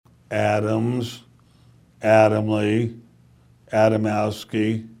Adams, Adamley,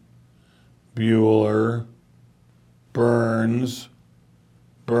 Adamowski, Bueller, Burns,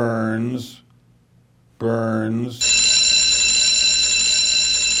 Burns, Burns.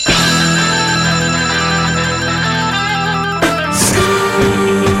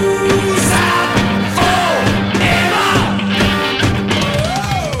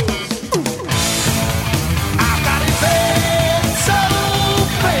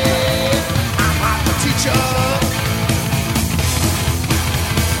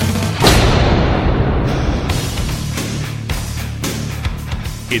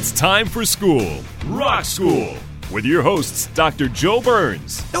 It's time for school, Rock School, with your hosts, Dr. Joe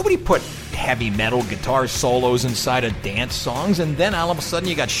Burns. Nobody put heavy metal guitar solos inside of dance songs, and then all of a sudden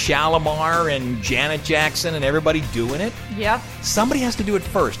you got Shalimar and Janet Jackson and everybody doing it. Yep. Somebody has to do it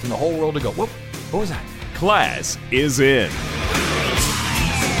first, and the whole world to go, whoop, what was that? Class is in.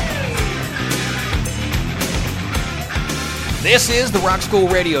 This is the Rock School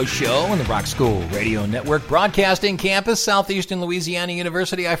Radio Show on the Rock School Radio Network, broadcasting campus, Southeastern Louisiana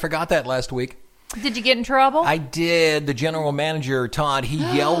University. I forgot that last week. Did you get in trouble? I did. The general manager, Todd, he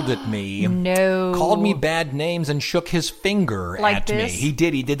yelled at me. No. Called me bad names and shook his finger like at this? me. He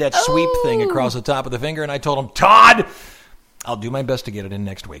did. He did that sweep thing across the top of the finger, and I told him, Todd, I'll do my best to get it in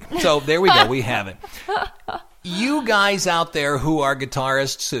next week. So there we go. We have it. You guys out there who are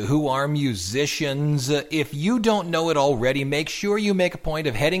guitarists, who are musicians, if you don't know it already, make sure you make a point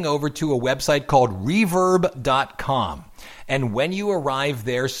of heading over to a website called reverb.com. And when you arrive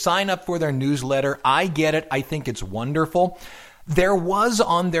there, sign up for their newsletter. I get it. I think it's wonderful. There was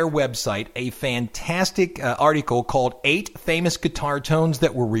on their website a fantastic article called 8 Famous Guitar Tones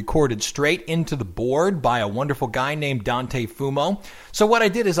that were recorded straight into the board by a wonderful guy named Dante Fumo. So what I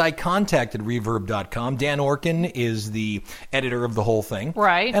did is I contacted Reverb.com. Dan Orkin is the editor of the whole thing.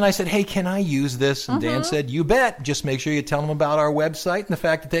 Right. And I said, hey, can I use this? And Dan said, you bet. Just make sure you tell them about our website and the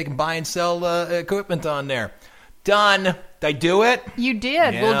fact that they can buy and sell equipment on there. Done. Did I do it? You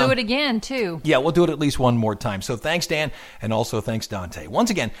did. Yeah. We'll do it again, too. Yeah, we'll do it at least one more time. So thanks, Dan, and also thanks, Dante.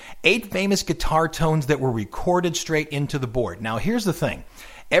 Once again, 8 famous guitar tones that were recorded straight into the board. Now, here's the thing.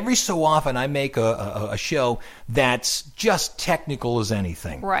 Every so often, I make a show that's just technical as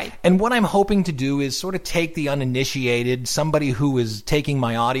anything. Right. And what I'm hoping to do is sort of take the uninitiated, somebody who is taking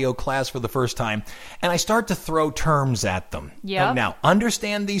my audio class for the first time, and I start to throw terms at them. Yep. Now,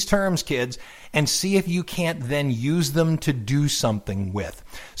 understand these terms, kids, and see if you can't then use them to do something with.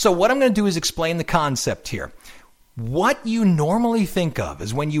 So what I'm going to do is explain the concept here. What you normally think of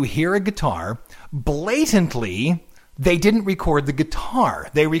is when you hear a guitar, blatantly, they didn't record the guitar.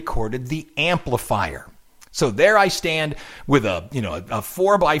 They recorded the amplifier. So there I stand with a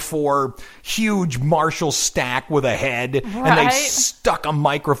 4x4 huge Marshall stack with a head, and they've stuck a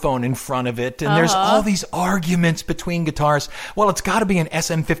microphone in front of it, and there's all these arguments between guitars. Well, it's got to be an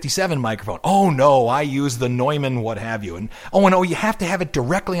SM57 microphone. Oh no, I use the Neumann what have you. And no, you have to have it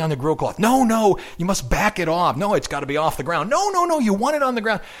directly on the grill cloth. No, you must back it off. No, it's got to be off the ground. No, you want it on the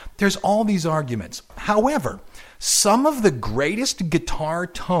ground. There's all these arguments. However, some of the greatest guitar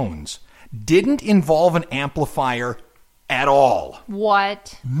tones didn't involve an amplifier at all.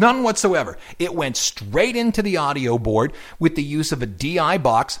 What? None whatsoever. It went straight into the audio board with the use of a DI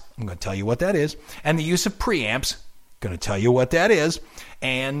box. I'm going to tell you what that is. And the use of preamps. Going to tell you what that is.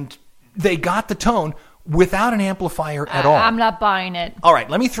 And they got the tone without an amplifier at all. I'm not buying it. All right,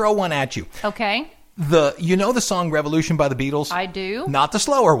 let me throw one at you. Okay. You know the song Revolution by the Beatles? I do. Not the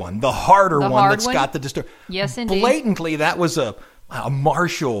slower one, the harder one that's got the distortion. Yes, indeed. Blatantly, that was a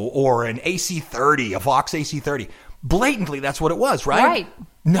Marshall or an AC30, a Vox AC30. Blatantly, that's what it was, right? Right.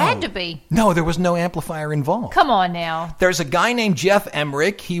 No. Had to be. No, there was no amplifier involved. Come on now. There's a guy named Jeff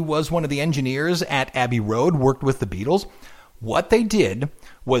Emmerich. He was one of the engineers at Abbey Road, worked with the Beatles. What they did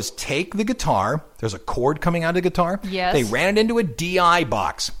was take the guitar. There's a cord coming out of the guitar. Yes. They ran it into a DI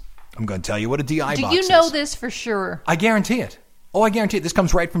box. I'm going to tell you what a DI box is. Do you know this for sure? I guarantee it. Oh, I guarantee it. This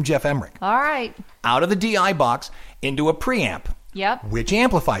comes right from Jeff Emmerich. All right. Out of the DI box into a preamp. Yep. Which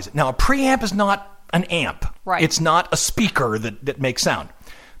amplifies it. Now, a preamp is not an amp. Right. It's not a speaker that makes sound.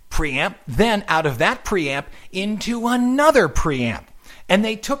 Preamp, then out of that preamp into another preamp. And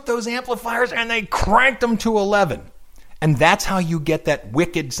they took those amplifiers and they cranked them to 11. And that's how you get that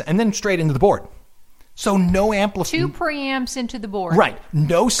wicked, and then straight into the board. So no amplifier. 2 preamps into the board. Right.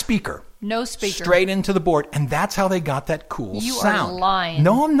 No speaker. No speaker. Straight into the board. And that's how they got that cool sound. You are lying.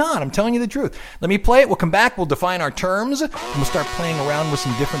 No, I'm not. I'm telling you the truth. Let me play it. We'll come back. We'll define our terms. And we'll start playing around with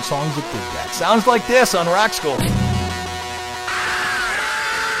some different songs that did that. Sounds like this on Rock School.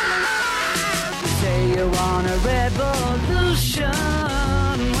 Say you want a revolution.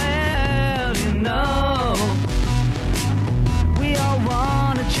 Well,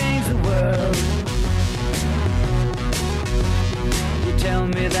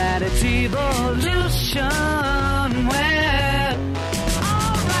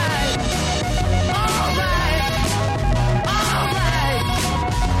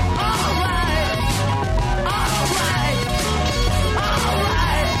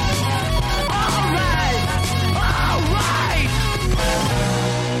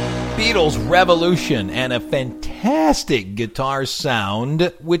 Beatles' Revolution and a fantastic guitar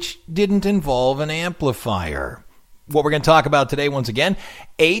sound which didn't involve an amplifier. What we're going to talk about today, once again,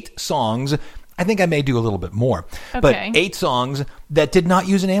 8 songs. I think I may do a little bit more, but 8 songs that did not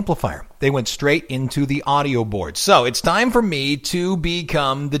use an amplifier. They went straight into the audio board. So it's time for me to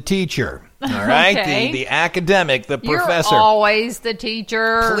become the teacher. All right? Okay. The academic, the professor. You're always the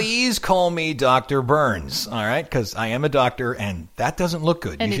teacher. Please call me Dr. Burns, all right? Because I am a doctor, and that doesn't look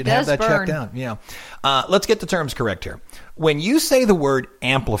good. And you it should have does that checked burn. out. Yeah. Let's get the terms correct here. When you say the word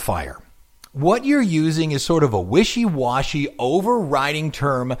amplifier, what you're using is sort of a wishy-washy, overriding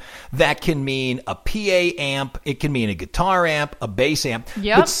term that can mean a PA amp, it can mean a guitar amp, a bass amp.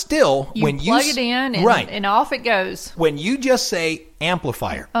 Yep. But still, You when plug you it in and, right. and off it goes. When you just say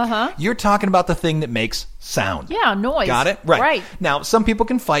amplifier, you're talking about the thing that makes sound. Yeah, noise. Got it? Right. Right. Now, some people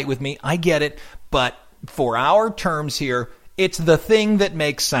can fight with me. I get it. But for our terms here, it's the thing that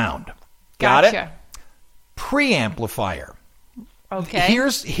makes sound. Got it? Gotcha. Preamplifier. Okay.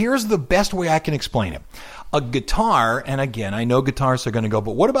 Here's the best way I can explain it. A guitar, and again, I know guitarists are going to go,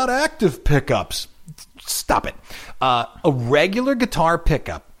 but what about active pickups? Stop it. A regular guitar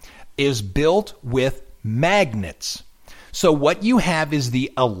pickup is built with magnets. So what you have is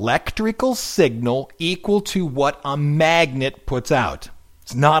the electrical signal equal to what a magnet puts out.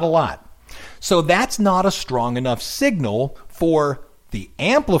 It's not a lot. So that's not a strong enough signal for the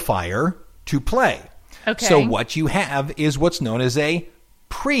amplifier to play. Okay. So what you have is what's known as a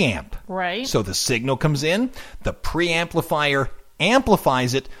preamp. Right. So the signal comes in, the preamplifier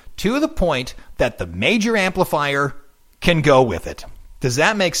amplifies it to the point that the major amplifier can go with it. Does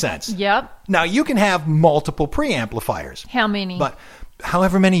that make sense? Yep. Now, you can have multiple preamplifiers. How many? But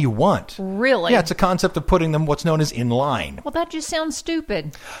however many you want. Really? Yeah, it's a concept of putting them what's known as in line. Well, that just sounds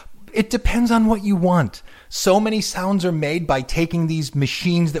stupid. It depends on what you want. So many sounds are made by taking these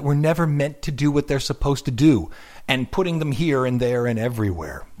machines that were never meant to do what they're supposed to do and putting them here and there and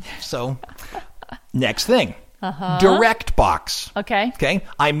everywhere. So, next thing. Direct box. Okay. Okay.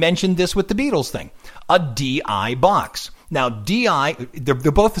 I mentioned this with the Beatles thing. A DI box. Now, DI, they're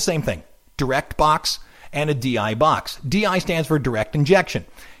both the same thing. Direct box and a DI box. DI stands for direct injection.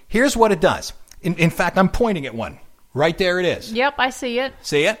 Here's what it does. In fact, I'm pointing at one. Right there it is. Yep, I see it.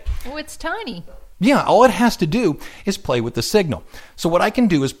 See it? Oh, it's tiny. Yeah, all it has to do is play with the signal. So what I can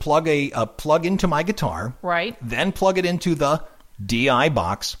do is plug a plug into my guitar. Right. Then plug it into the DI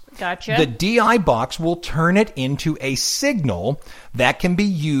box. Gotcha. The DI box will turn it into a signal that can be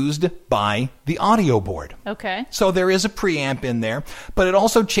used by the audio board. Okay. So there is a preamp in there, but it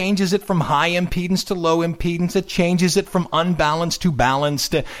also changes it from high impedance to low impedance. It changes it from unbalanced to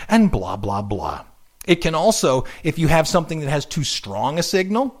balanced and blah, blah, blah. It can also, if you have something that has too strong a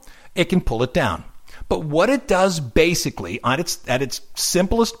signal, it can pull it down. But what it does basically, at its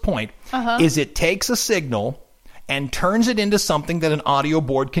simplest point, is it takes a signal and turns it into something that an audio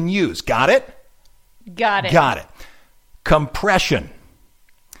board can use. Got it? Got it. Got it. Compression.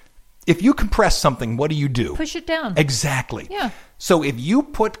 If you compress something, what do you do? Push it down. Exactly. Yeah. So if you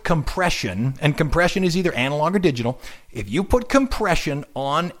put compression, and compression is either analog or digital, if you put compression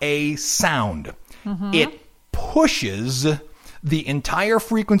on a sound, it pushes the entire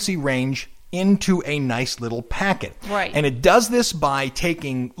frequency range into a nice little packet. Right. And it does this by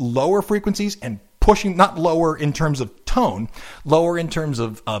taking lower frequencies and pushing, not lower in terms of tone, lower in terms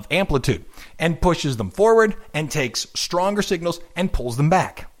of amplitude, and pushes them forward and takes stronger signals and pulls them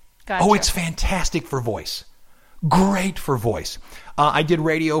back. Gotcha. Oh, it's fantastic for voice. Great for voice. I did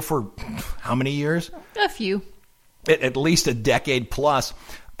radio for how many years? A few. At least a decade plus.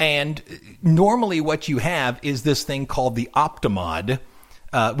 And normally what you have is this thing called the optimod,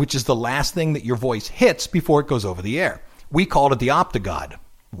 which is the last thing that your voice hits before it goes over the air. We called it the optogod.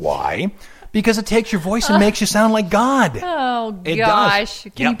 Why? Because it takes your voice and makes you sound like God. Oh, It gosh.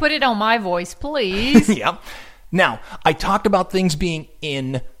 does. Can Yep. you put it on my voice, please? Yeah. Now, I talked about things being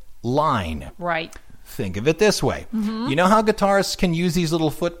in line. Right. Think of it this way. You know how guitarists can use these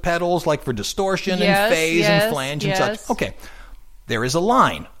little foot pedals like for distortion Yes, and phase yes, and flange yes. and such? Okay. There is a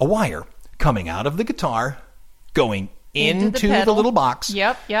line, a wire, coming out of the guitar, going Into into the the pedal. little box,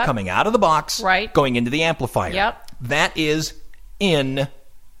 Yep, yep. coming out of the box, Right. going into the amplifier. Yep. That is in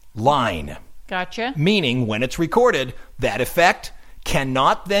line, Gotcha. meaning when it's recorded, that effect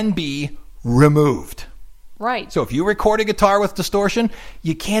cannot then be removed. Right. So if you record a guitar with distortion,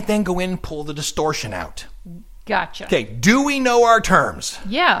 you can't then go in and pull the distortion out. Gotcha. Okay, do we know our terms?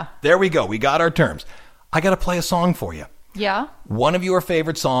 Yeah. There we go. We got our terms. I got to play a song for you. Yeah. One of your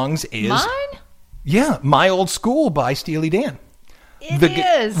favorite songs is... Mine? Yeah, My Old School by Steely Dan. It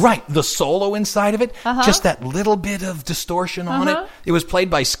is. Right, the solo inside of it, just that little bit of distortion on it. It was played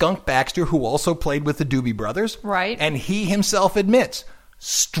by Skunk Baxter, who also played with the Doobie Brothers. Right. And he himself admits,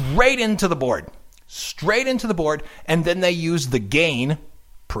 straight into the board. Straight into the board, and then they used the gain,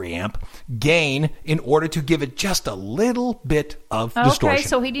 preamp, gain, in order to give it just a little bit of distortion. Okay,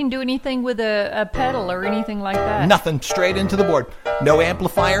 so he didn't do anything with a pedal or anything like that. Nothing, straight into the board. No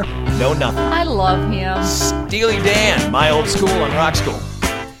amplifier, no nothing. I love him. Steely Dan, my old school on Rock School.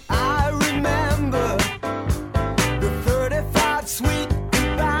 I remember the 35 sweet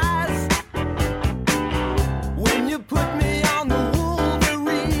goodbyes when you put me on the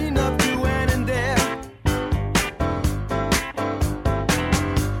Wolverine of Duane and Dare.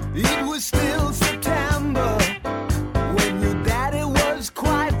 It was still September when your daddy was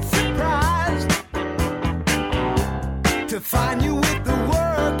quite surprised to find you with the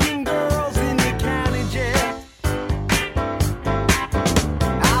working girls in the county jail.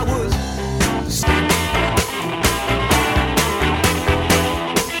 I was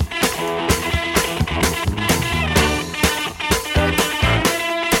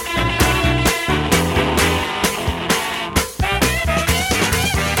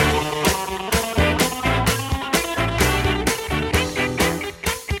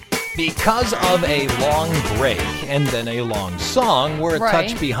Because of a long break and then a long song, we're a Right.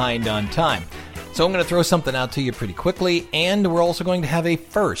 touch behind on time. So I'm going to throw something out to you pretty quickly, and we're also going to have a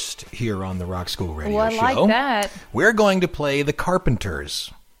first here on the Rock School Radio Oh, I Show. like that. We're going to play the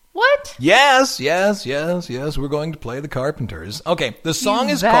Carpenters. What? Yes. We're going to play the Carpenters. Okay, the song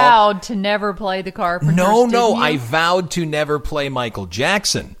You is called... vowed to never play the Carpenters. No, didn't you? I vowed to never play Michael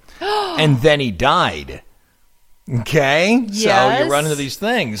Jackson. And then he died. Okay? So Yes. you run into these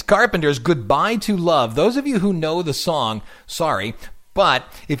things. Carpenters, Goodbye to Love. Those of you who know the song, sorry, but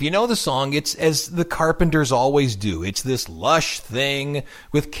if you know the song, it's as the Carpenters always do. It's this lush thing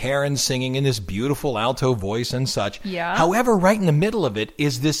with Karen singing in this beautiful alto voice and such. Yeah. However, right in the middle of it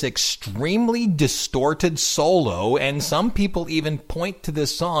is this extremely distorted solo, and some people even point to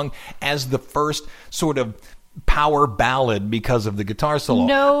this song as the first sort of power ballad because of the guitar solo.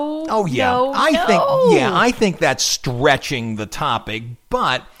 No. Oh yeah. No, I think that's stretching the topic,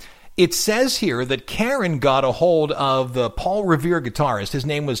 but it says here that Karen got a hold of the Paul Revere guitarist. His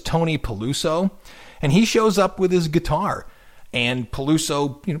name was Tony Peluso, and he shows up with his guitar. And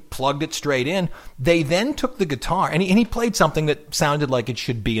Peluso, plugged it straight in. They then took the guitar, and he played something that sounded like it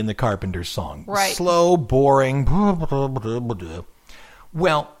should be in the Carpenters song. Right. Slow, boring.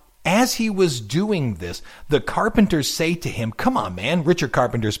 Well, as he was doing this, the Carpenters say to him, come on, man, Richard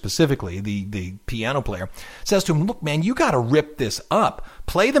Carpenter specifically, the piano player, says to him, look, man, you got to rip this up.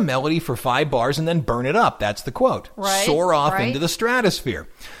 Play the melody for 5 bars and then burn it up. That's the quote. Right, Soar off right. into the stratosphere.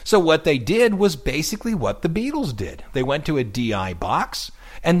 So what they did was basically what the Beatles did. They went to a DI box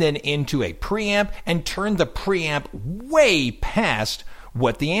and then into a preamp and turned the preamp way past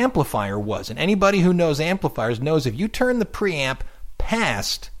what the amplifier was. And anybody who knows amplifiers knows if you turn the preamp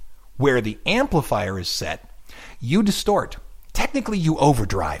past where the amplifier is set, you distort. Technically, you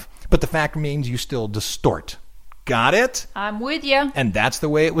overdrive, but the fact remains you still distort. Got it? I'm with you. And that's the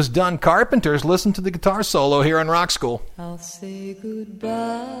way it was done. Carpenters, listen to the guitar solo here on Rock School. I'll say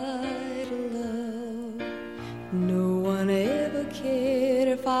goodbye to love. No one ever cared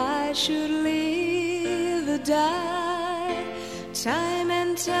if I should live or die. Time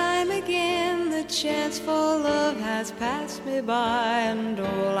and time again, the chance for love has passed me by, and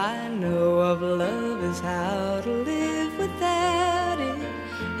all I know of love is how to live without it.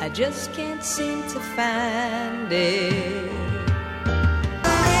 I just can't seem to find it.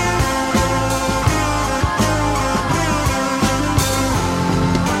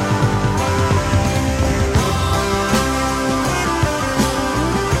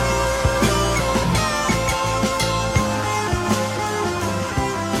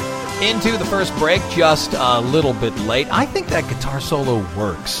 Into the first break, just a little bit late. I think that guitar solo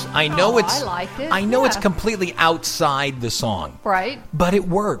works. I know I liked it. I know it's Yeah. completely outside the song. Right. But it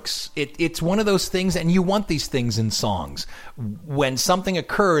works. It's one of those things, and you want these things in songs. When something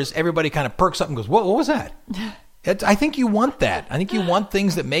occurs, everybody kind of perks up and goes, "Whoa, what was that?" I think you want that. I think you want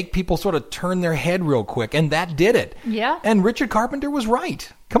things that make people sort of turn their head real quick, and that did it. Yeah. And Richard Carpenter was right.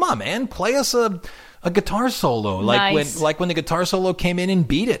 Come on, man, play us a guitar solo Nice. like when the guitar solo came in and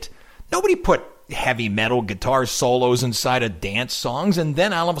beat it. Nobody put heavy metal guitar solos inside of dance songs, and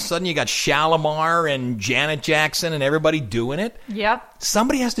then all of a sudden you got Shalimar and Janet Jackson and everybody doing it. Yep.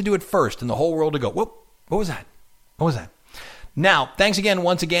 Somebody has to do it first, and the whole world to go, whoop, what was that? What was that? Now, thanks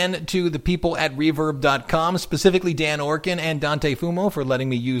once again to the people at Reverb.com, specifically Dan Orkin and Dante Fumo for letting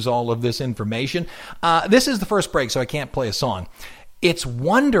me use all of this information. This is the first break, so I can't play a song. It's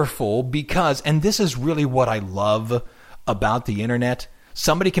wonderful because, and this is really what I love about the internet,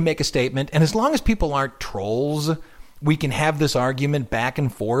 somebody can make a statement, and as long as people aren't trolls, we can have this argument back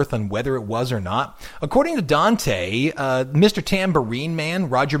and forth on whether it was or not. According to Dante, Mr. Tambourine Man,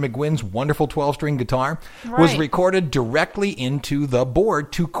 Roger McGuinn's wonderful 12-string guitar, was recorded directly into the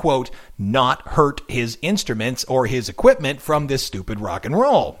board to, quote, not hurt his instruments or his equipment from this stupid rock and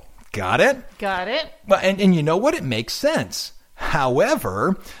roll. Got it? Got it. And you know what? It makes sense.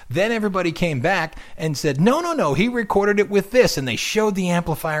 However, then everybody came back and said, no, he recorded it with this. And they showed the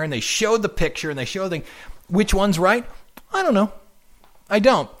amplifier and they showed the picture and they showed the... Which one's right? I don't know. I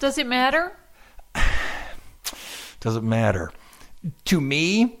don't. Does it matter? Does it matter? To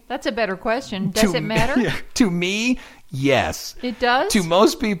me... That's a better question. Does it matter? To me, yes. It does? To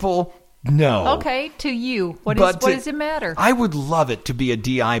most people, no. Okay, to you. What does it matter? I would love it to be a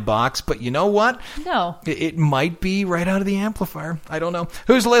DI box, but you know what? No. It might be right out of the amplifier. I don't know.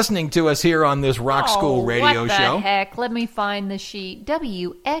 Who's listening to us here on this Rock School radio show? What the heck? Let me find the sheet.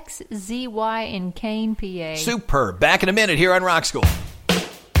 WXZY in Kane, PA. Superb. Back in a minute here on Rock School.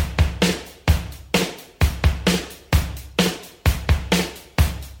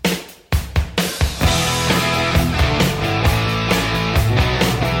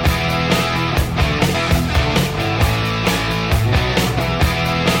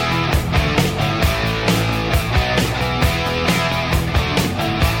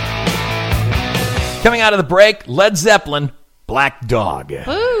 Coming out of the break, Led Zeppelin, Black Dog.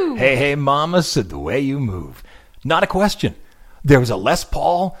 Ooh. Hey, hey, mama, said the way you move. Not a question. There was a Les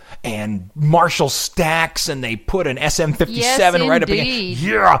Paul and Marshall Stacks, and they put an SM57 right up against.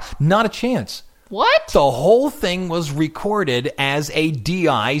 Yeah, not a chance. What? The whole thing was recorded as a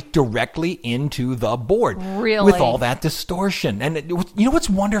DI directly into the board. Really? With all that distortion. And you know what's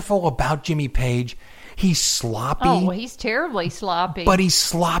wonderful about Jimmy Page? He's sloppy. Oh, he's terribly sloppy. But he's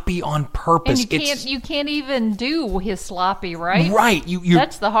sloppy on purpose. And you can't even do his sloppy, right? Right.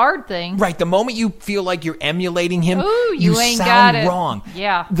 That's the hard thing. Right. The moment you feel like you're emulating him, ooh, you ain't sound got it. wrong.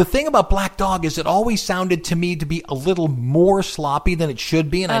 Yeah. The thing about Black Dog is it always sounded to me to be a little more sloppy than it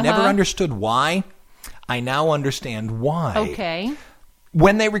should be, and I never understood why. I now understand why. Okay.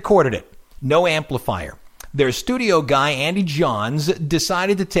 When they recorded it, no amplifier. Their studio guy, Andy Johns,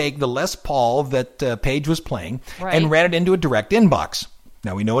 decided to take the Les Paul that Page was playing and ran it into a direct inbox.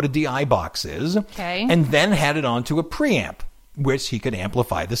 Now, we know what a DI box is. Okay. And then had it onto a preamp, which he could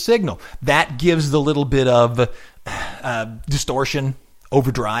amplify the signal. That gives the little bit of distortion,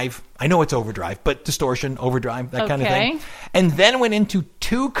 overdrive. I know it's overdrive, but distortion, overdrive, that kind of thing. And then went into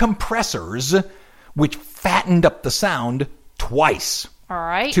two compressors, which fattened up the sound twice. All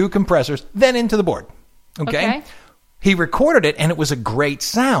right. Two compressors, then into the board. Okay. He recorded it, and it was a great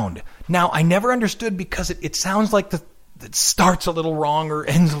sound. Now, I never understood because it sounds like it starts a little wrong or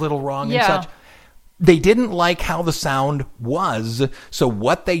ends a little wrong and such. They didn't like how the sound was, so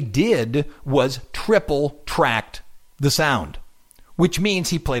what they did was triple-tracked the sound, which means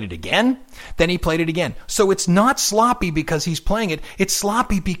he played it again, then he played it again. So it's not sloppy because he's playing it. It's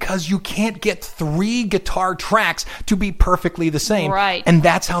sloppy because you can't get 3 guitar tracks to be perfectly the same. Right. And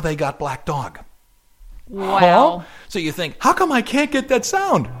that's how they got Black Dog. Wow. Huh? So you think, how come I can't get that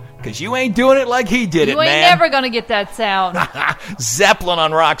sound? Because you ain't doing it like he did it, man. You ain't never going to get that sound. Zeppelin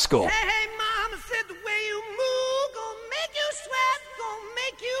on Rock School. Hey, hey, mama said the way you move gonna make you sweat, gonna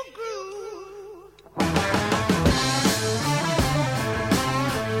make you groove.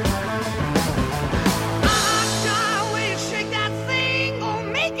 The way you shake that thing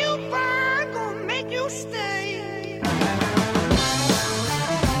gonna make you burn, gonna make you stay.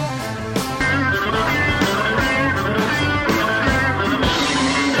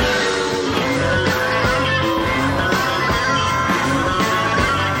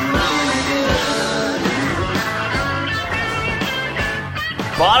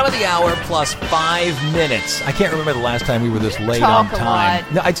 Bottom of the hour plus 5 minutes. I can't remember the last time we were this late on Talk a time.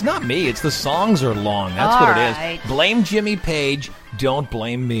 lot. No, it's not me. It's the songs are long. That's All what it right. is. Blame Jimmy Page. Don't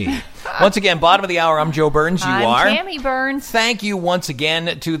blame me. Once again, bottom of the hour, I'm Joe Burns. You are. I'm Tammy Burns. Thank you once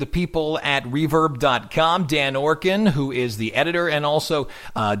again to the people at Reverb.com, Dan Orkin, who is the editor, and also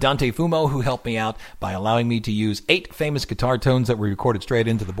Dante Fumo, who helped me out by allowing me to use 8 famous guitar tones that were recorded straight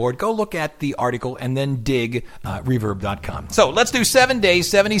into the board. Go look at the article and then dig Reverb.com. So let's do 7 days,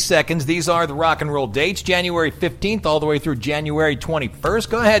 70 seconds. These are the rock and roll dates, January 15th all the way through January 21st.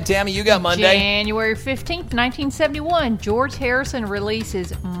 Go ahead, Tammy. You got Monday. January 15th, 1971, George Harrison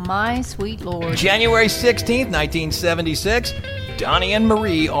releases My Sweet Lord. January 16th, 1976, Donnie and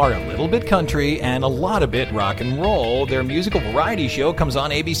Marie are a little bit country and a lot of bit rock and roll. Their musical variety show comes on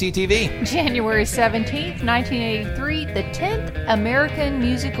ABC TV. January 17th, 1983, the 10th American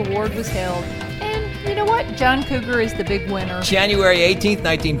Music Award was held. And you know what? John Cougar is the big winner. January 18th,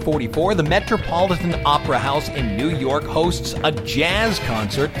 1944, the Metropolitan Opera House in New York hosts a jazz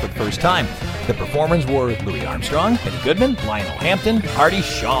concert for the first time. The performers were Louis Armstrong, Benny Goodman, Lionel Hampton, Artie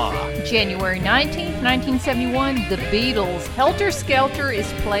Shaw. January 19th, 1971, the Beatles. Helter Skelter is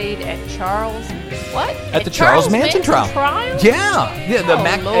played at Charles... What? At the Charles Manson trial.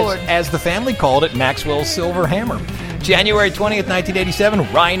 Yeah. Lord. As the family called it, Maxwell's Silver Hammer. January 20th,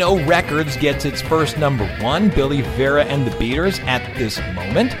 1987, Rhino Records gets its first #1, Billy Vera and the Beaters, at this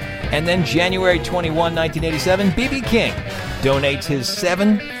moment. And then January 21, 1987, B.B. King donates his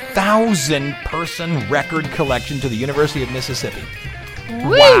 7,000-person record collection to the University of Mississippi.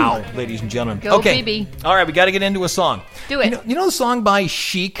 Woo! Wow, ladies and gentlemen. Go, okay. BB. All right, we got to get into a song. Do it. You know the song by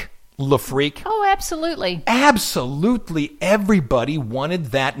Chic, Le Freak? Oh, absolutely. Absolutely everybody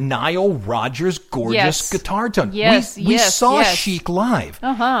wanted that Nile Rodgers gorgeous guitar tone. We saw Chic live,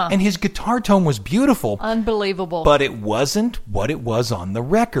 and his guitar tone was beautiful. Unbelievable. But it wasn't what it was on the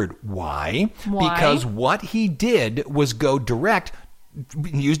record. Why? Because what he did was go direct,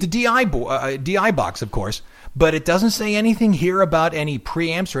 used a DI box, of course, but it doesn't say anything here about any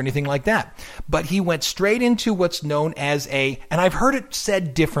preamps or anything like that. But he went straight into what's known as and I've heard it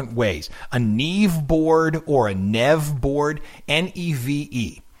said different ways, a Neve board or a Nev board,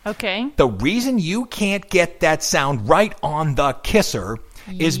 Neve. Okay. The reason you can't get that sound right on the Kisser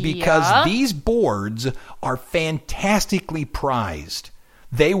is because these boards are fantastically prized.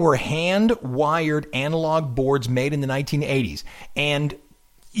 They were hand-wired analog boards made in the 1980s. And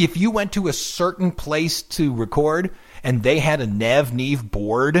if you went to a certain place to record and they had a Neve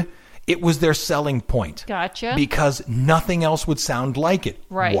board, it was their selling point. Gotcha. Because nothing else would sound like it.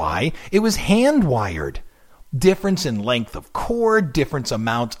 Right. Why? It was hand-wired. Difference in length of cord, difference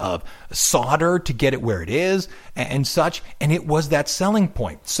amount of solder to get it where it is, and such. And it was that selling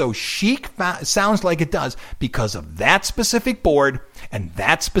point. So Chic sounds like it does because of that specific board and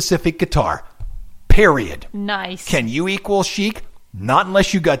that specific guitar. Period. Nice. Can you equal Chic? Not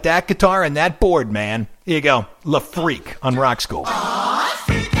unless you got that guitar and that board, man. Here you go. Le Freak on Rock School.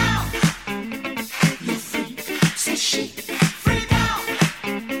 Freak out. Le freak, c'est chic. Freak out.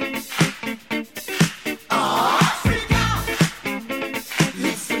 Freak out.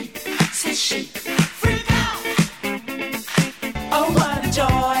 Le freak, c'est chic. Freak out. Oh, what a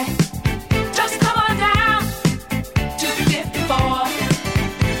joy. Just come on down to the 54.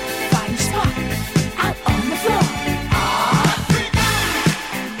 Find a spot out on the floor. Freak out.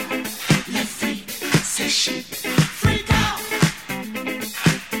 Le freak, c'est chic. Freak out.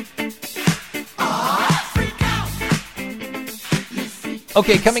 Freak out. Le freak.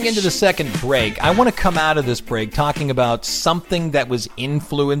 Okay, coming into the second break, I want to come out of this break talking about something that was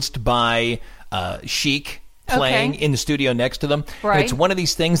influenced by Chic playing in the studio next to them. Right. And it's one of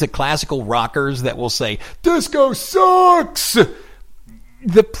these things that classical rockers that will say, disco sucks!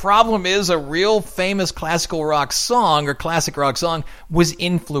 The problem is a real famous classical rock song or classic rock song was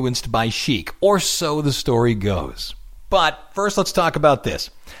influenced by Chic, or so the story goes. But first, let's talk about this.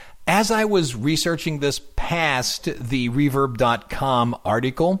 As I was researching this past the Reverb.com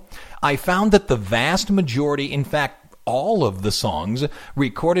article, I found that the vast majority, in fact, all of the songs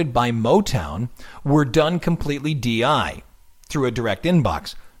recorded by Motown were done completely DI through a direct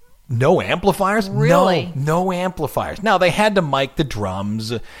inbox. No amplifiers? Really? No amplifiers. Now, they had to mic the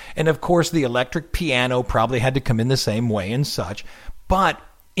drums, and of course the electric piano probably had to come in the same way and such. But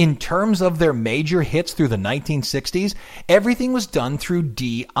in terms of their major hits through the 1960s, everything was done through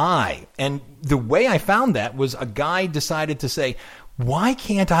DI. And the way I found that was a guy decided to say, why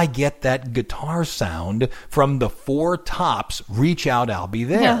can't I get that guitar sound from the Four Tops Reach Out, I'll Be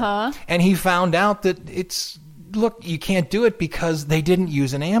There? And he found out that look, you can't do it because they didn't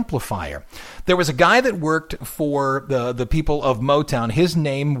use an amplifier. There was a guy that worked for the people of Motown. His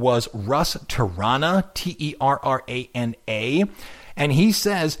name was Russ Terrana, Terrana, and he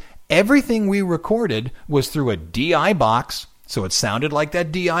says everything we recorded was through a DI box, so it sounded like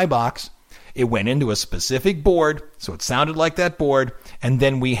that DI box. It went into a specific board, so it sounded like that board, and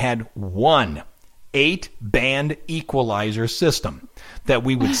then we had one 8-band equalizer system that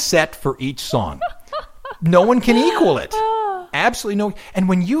we would set for each song. No one can equal it. Absolutely no. And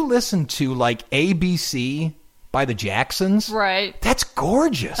when you listen to like ABC by the Jacksons, right, that's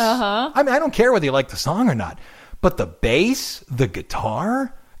gorgeous. I mean, I don't care whether you like the song or not, but the bass, the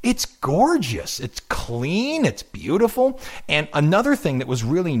guitar, It's gorgeous. It's clean. It's beautiful. And another thing that was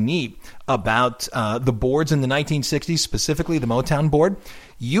really neat about the boards in the 1960s, specifically the Motown board,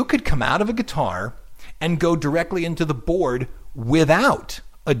 you could come out of a guitar and go directly into the board without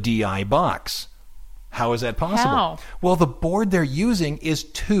a DI box. How is that possible? How? Well, the board they're using is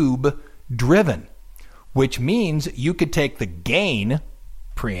tube driven, which means you could take the gain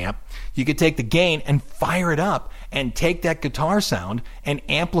preamp, you could take the gain and fire it up and take that guitar sound and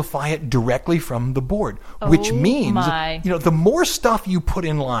amplify it directly from the board, which means the more stuff you put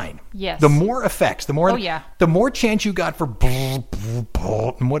in line, yes, the more effects, the more yeah, the more chance you got for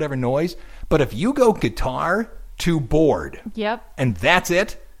and whatever noise. But if you go guitar to board, yep, and that's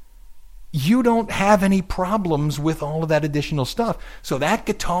it, you don't have any problems with all of that additional stuff. So that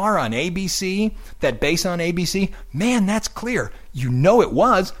guitar on ABC, that bass on ABC, man, that's clear. You know it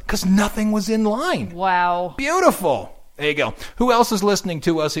was because nothing was in line. Wow. Beautiful. There you go. Who else is listening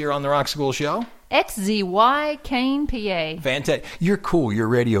to us here on the Rock School Show? XZY Kane, PA. Fantastic. You're cool. You're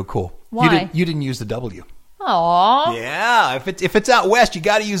radio cool. Why? You didn't use the W. Aw. Yeah. If it's out west, you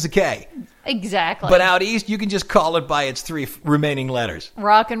got to use the K. Exactly. But out east, you can just call it by its 3 remaining letters.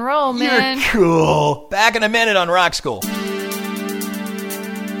 Rock and roll, man. You're cool. Back in a minute on Rock School.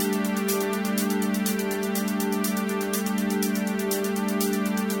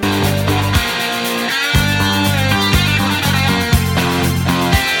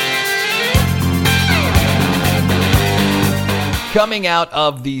 Coming out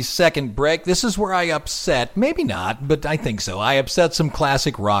of the second break, this is where I upset, maybe not, but I think so, I upset some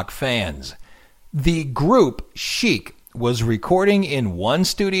classic rock fans. The group Chic was recording in one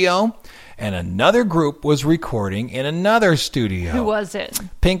studio, and another group was recording in another studio. Who was it?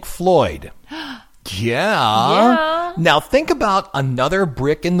 Pink Floyd. Yeah. Now think about Another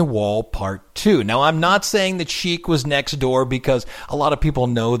Brick in the Wall Part 2. Now I'm not saying that Chic was next door because a lot of people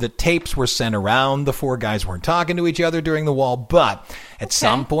know that tapes were sent around. The 4 guys weren't talking to each other during the wall, but at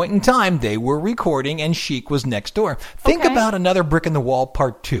some point in time they were recording and Chic was next door. Think about Another Brick in the Wall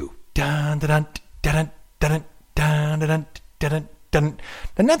Part 2. Dun dun dun dun dun dun dun dun dun.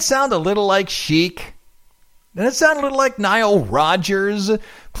 Doesn't that sound a little like Chic? Doesn't it sound a little like Nile Rodgers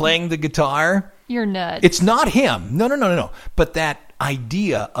playing the guitar? You're nuts. It's not him. No. But that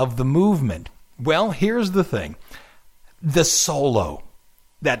idea of the movement. Well, here's the thing. The solo,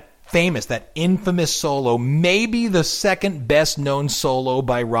 that infamous solo, maybe the second best known solo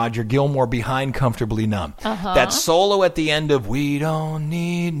by Roger Gilmore behind Comfortably Numb. That solo at the end of We Don't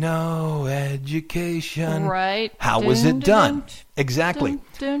Need No Education. Right. How was it done? Exactly.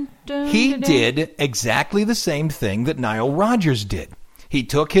 He did exactly the same thing that Nile Rodgers did. He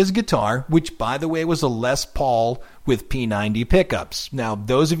took his guitar, which, by the way, was a Les Paul with P90 pickups. Now,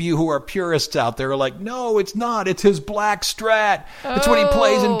 those of you who are purists out there are like, no, it's not. It's his black Strat. It's what he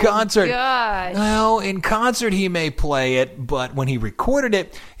plays in concert. Gosh. Well, in concert he may play it, but when he recorded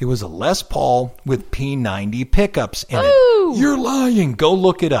it, it was a Les Paul with P90 pickups in it. You're lying. Go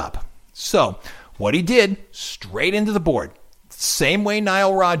look it up. So, what he did, straight into the board. Same way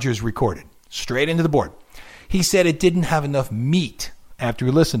Nile Rodgers recorded. Straight into the board. He said it didn't have enough meat after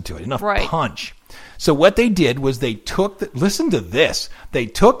we listened to it, enough punch. So what they did was they took listen to this. They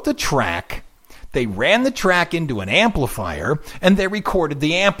took the track, they ran the track into an amplifier, and they recorded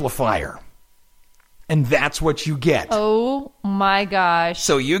the amplifier. And that's what you get. Oh my gosh.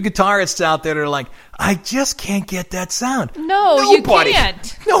 So you guitarists out there that are like, I just can't get that sound. No, you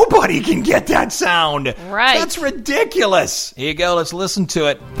can't. Nobody can get that sound. Right. That's ridiculous. Here you go, let's listen to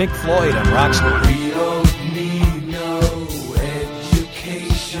it. Pink Floyd on Rock School. We don't need no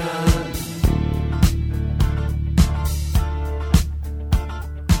education.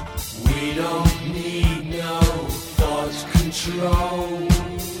 We don't need no thought control.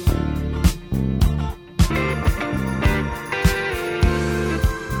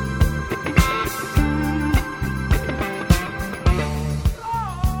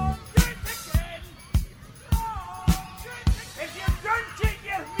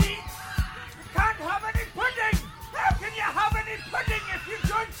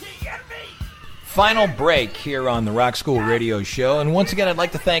 Final break here on the Rock School Radio Show. And once again, I'd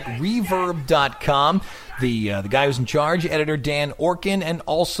like to thank Reverb.com, the guy who's in charge, editor Dan Orkin, and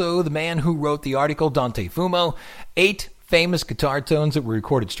also the man who wrote the article, Dante Fumo. famous guitar tones that were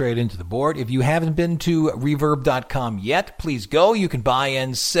recorded straight into the board. If you haven't been to reverb.com yet, please go. You can buy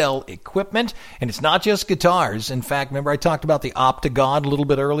and sell equipment, and it's not just guitars. In fact, remember I talked about the Optigod a little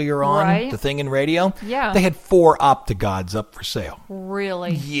bit earlier on, Right. the thing in radio? Yeah. They had 4 Optigods up for sale.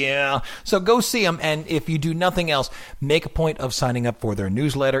 Really? Yeah. So go see them, and if you do nothing else, make a point of signing up for their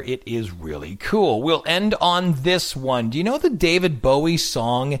newsletter. It is really cool. We'll end on this one. Do you know the David Bowie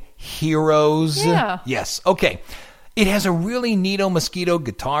song Heroes? Yeah. Yes. Okay. It has a really neato mosquito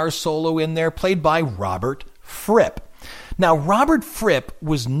guitar solo in there played by Robert Fripp. Now, Robert Fripp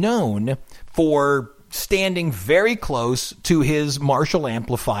was known for standing very close to his Marshall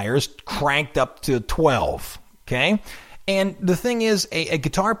amplifiers, cranked up to 12. Okay? And the thing is, a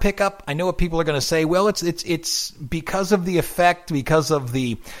guitar pickup, I know what people are going to say, well, it's because of the effect, because of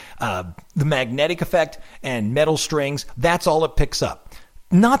the magnetic effect and metal strings, that's all it picks up.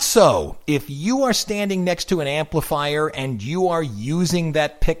 Not so. If you are standing next to an amplifier and you are using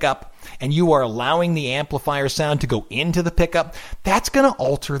that pickup and you are allowing the amplifier sound to go into the pickup, that's going to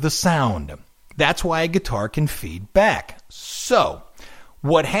alter the sound. That's why a guitar can feed back. So,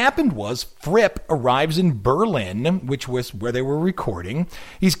 what happened was Fripp arrives in Berlin, which was where they were recording.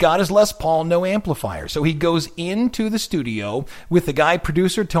 He's got his Les Paul, no amplifier. So he goes into the studio with the guy,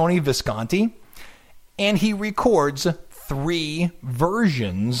 producer Tony Visconti, and he records 3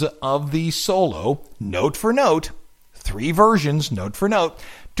 versions of the solo, note for note, 3 versions, note for note,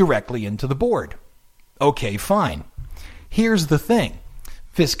 directly into the board. Okay, fine. Here's the thing.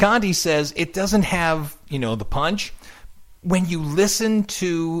 Visconti says it doesn't have, the punch. When you listen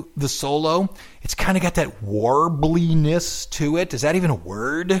to the solo, it's kind of got that warbliness to it. Is that even a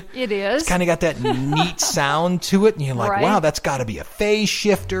word? It is. It's kind of got that neat sound to it. And you're like, Right. wow, that's got to be a phase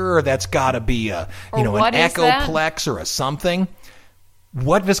shifter, or that's got to be an what is that? echoplex or a something.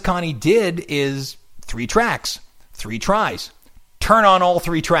 What Visconti did is 3 tracks, 3 tries. Turn on all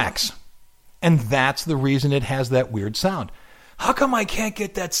 3 tracks. And that's the reason it has that weird sound. How come I can't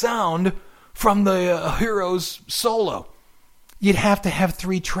get that sound from the Heroes solo? You'd have to have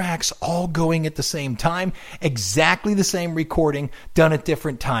 3 tracks all going at the same time, exactly the same recording, done at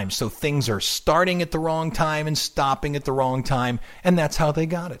different times. So things are starting at the wrong time and stopping at the wrong time, and that's how they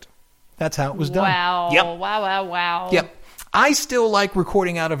got it. That's how it was done. Wow. Yep. Wow. Yep. I still like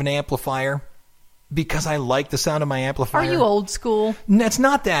recording out of an amplifier because I like the sound of my amplifier. Are you old school? It's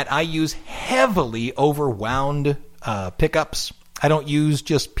not that. I use heavily overwound pickups. I don't use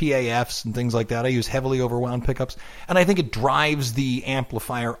just PAFs and things like that. I use heavily overwound pickups, and I think it drives the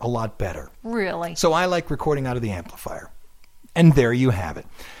amplifier a lot better. Really? So I like recording out of the amplifier. And there you have it.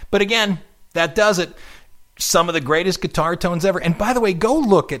 But again, that does it. Some of the greatest guitar tones ever. And by the way, go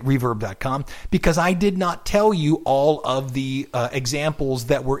look at reverb.com because I did not tell you all of the examples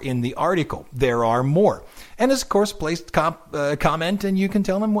that were in the article. There are more. And of course, place comment and you can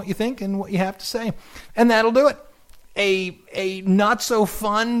tell them what you think and what you have to say. And that'll do it. A not so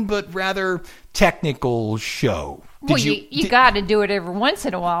fun but rather technical show. Well, you got to do it every once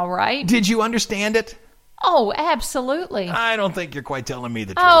in a while, right? Did you understand it? Oh, absolutely. I don't think you're quite telling me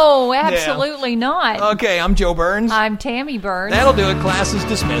the truth. Oh, absolutely not. Okay, I'm Joe Burns. I'm Tammy Burns. That'll do it. Class is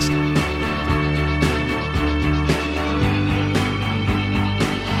dismissed.